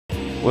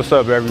What's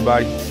up,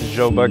 everybody? This is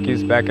Joe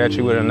Buckets back at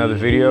you with another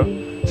video.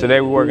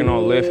 Today we're working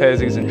on lift,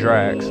 Hezis, and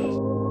drags.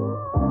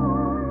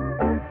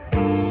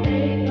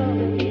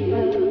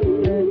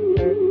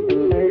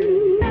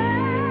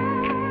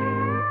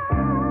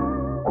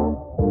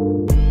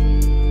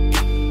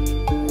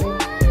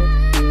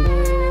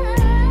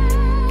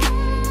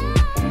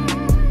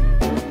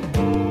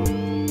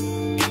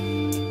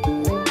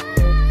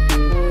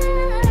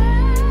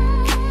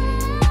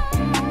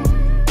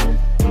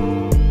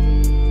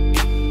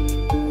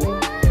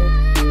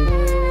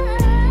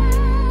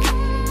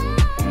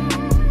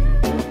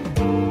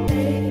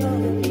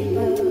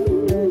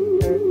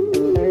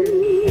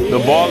 The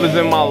ball is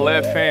in my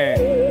left hand,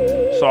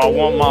 so I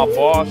want my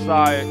ball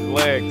side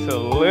leg to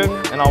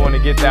lift, and I want to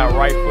get that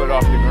right foot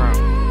off the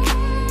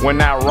ground. When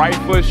that right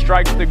foot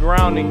strikes the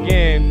ground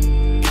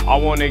again, I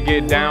want to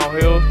get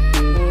downhill,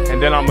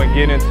 and then I'm going to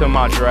get into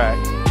my drag.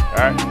 All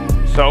right,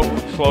 so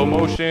slow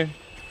motion,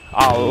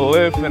 I'll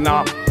lift and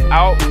I'm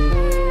out.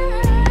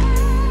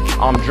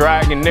 I'm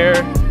dragging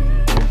there.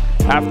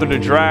 After the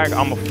drag,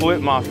 I'm going to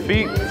flip my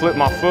feet, flip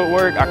my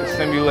footwork. I can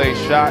simulate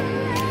shot.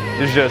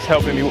 It's just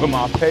helping me with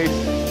my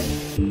pace.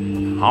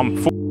 I'm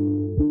full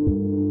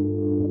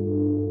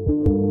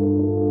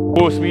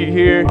speed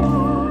here,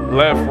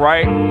 left,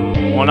 right.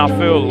 When I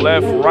feel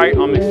left, right,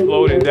 I'm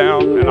exploding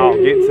down and I'll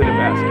get to the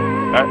basket.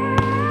 All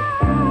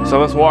right? So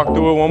let's walk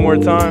through it one more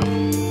time.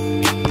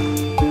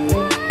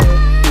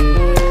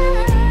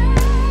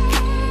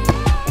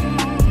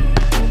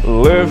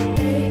 Lift,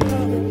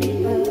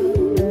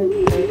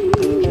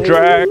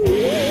 drag,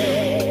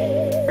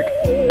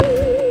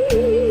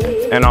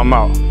 and I'm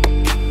out.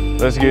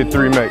 Let's get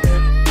 3 makes.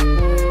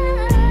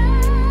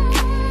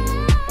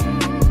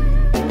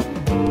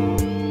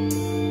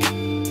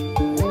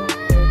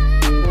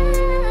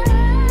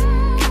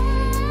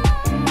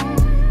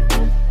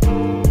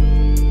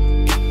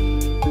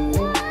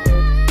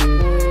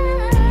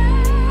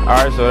 All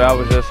right, so that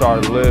was just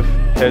our lift,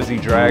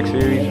 Hezi drag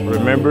series.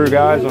 Remember,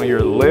 guys, on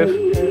your lift,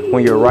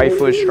 when your right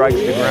foot strikes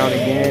the ground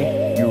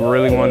again, you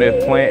really want to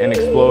plant and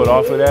explode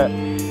off of that.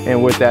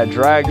 And with that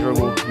drag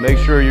dribble, make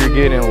sure you're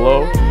getting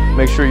low.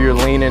 Make sure you're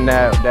leaning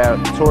that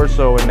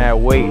torso and that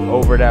weight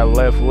over that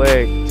left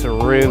leg to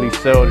really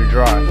sell the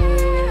drive.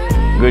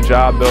 Good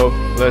job, though.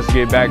 Let's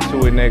get back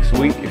to it next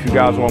week. If you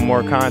guys want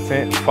more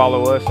content,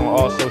 follow us on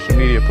all social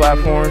media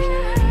platforms.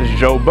 This is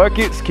Joe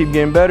Buckets. Keep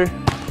getting better.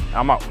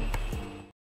 I'm out.